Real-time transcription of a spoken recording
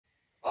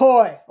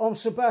Hi, I'm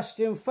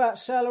Sebastian Fat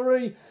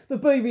Salary, the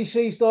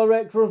BBC's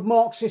director of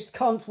Marxist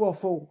Cunt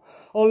Waffle.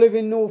 I live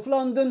in North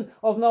London,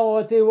 I've no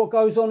idea what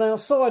goes on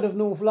outside of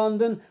North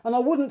London, and I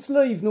wouldn't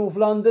leave North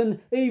London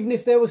even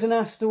if there was an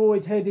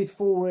asteroid headed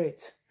for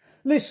it.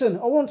 Listen,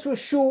 I want to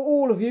assure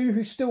all of you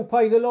who still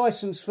pay the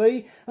licence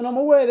fee, and I'm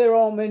aware there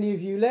aren't many of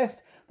you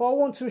left, but I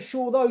want to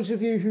assure those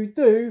of you who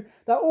do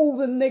that all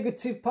the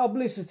negative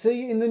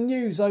publicity in the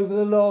news over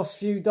the last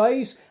few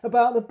days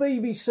about the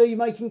BBC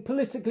making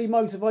politically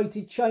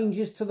motivated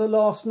changes to the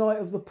last night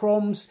of the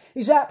Proms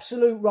is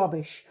absolute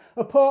rubbish,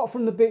 apart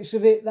from the bits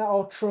of it that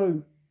are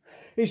true.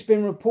 It's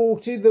been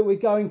reported that we're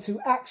going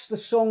to axe the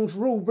songs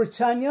Rule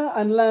Britannia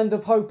and Land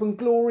of Hope and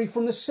Glory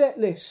from the set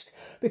list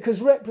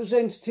because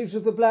representatives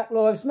of the Black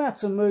Lives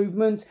Matter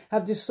movement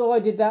have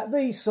decided that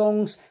these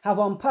songs have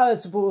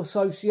unpalatable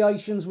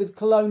associations with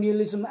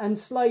colonialism and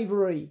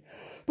slavery.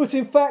 But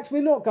in fact,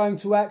 we're not going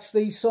to axe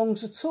these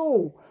songs at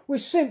all. We're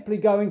simply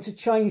going to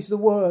change the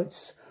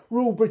words.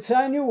 Rule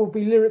Britannia will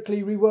be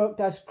lyrically reworked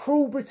as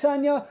Cruel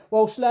Britannia,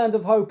 whilst Land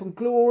of Hope and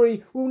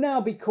Glory will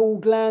now be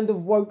called Land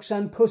of Wokes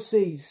and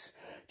Pussies.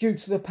 Due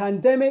to the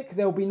pandemic,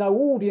 there'll be no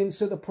audience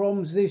at the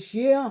Proms this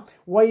year,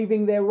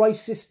 waving their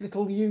racist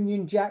little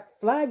Union Jack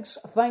flags,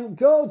 thank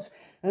God,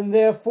 and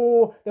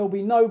therefore there'll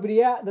be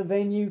nobody at the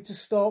venue to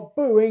start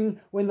booing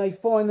when they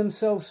find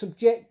themselves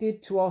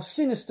subjected to our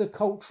sinister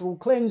cultural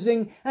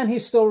cleansing and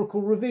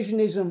historical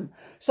revisionism.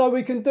 So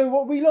we can do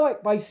what we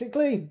like,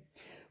 basically.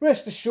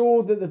 Rest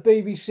assured that the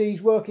BBC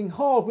is working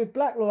hard with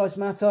Black Lives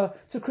Matter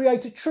to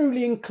create a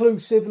truly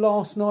inclusive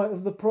last night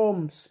of the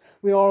Proms.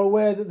 We are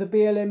aware that the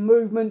BLM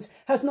movement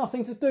has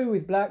nothing to do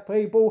with black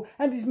people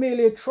and is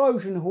merely a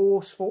Trojan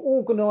horse for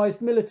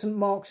organised militant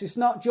Marxist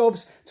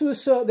nutjobs to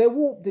assert their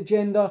warped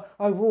agenda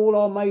over all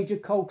our major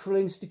cultural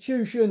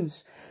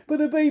institutions. But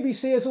the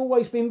BBC has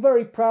always been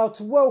very proud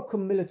to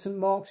welcome militant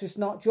Marxist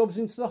nutjobs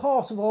into the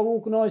heart of our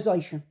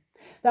organisation.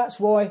 That's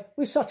why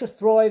we're such a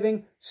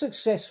thriving,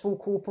 successful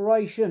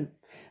corporation.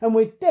 And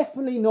we're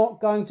definitely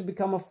not going to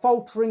become a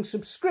faltering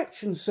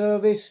subscription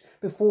service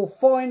before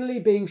finally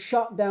being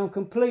shut down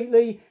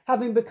completely,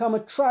 having become a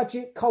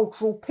tragic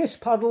cultural piss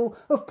puddle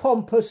of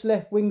pompous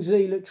left-wing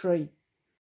zealotry.